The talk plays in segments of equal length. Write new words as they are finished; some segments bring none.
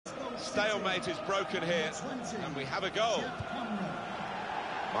stalemate is broken here, and we have a goal.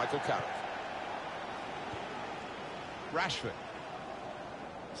 Michael Carrick. Rashford.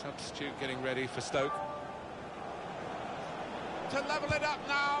 Substitute getting ready for Stoke. To level it up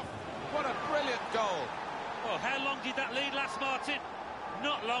now. What a brilliant goal. Well, how long did that lead last, Martin?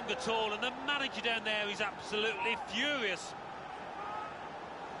 Not long at all, and the manager down there is absolutely furious.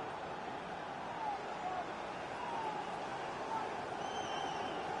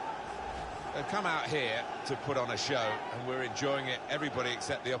 They've come out here to put on a show, and we're enjoying it. Everybody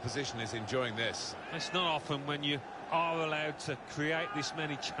except the opposition is enjoying this. It's not often when you are allowed to create this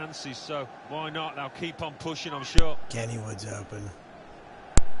many chances, so why not? They'll keep on pushing, I'm sure. Kennywood's open.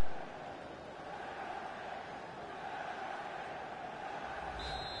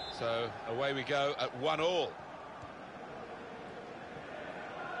 So away we go at 1-1.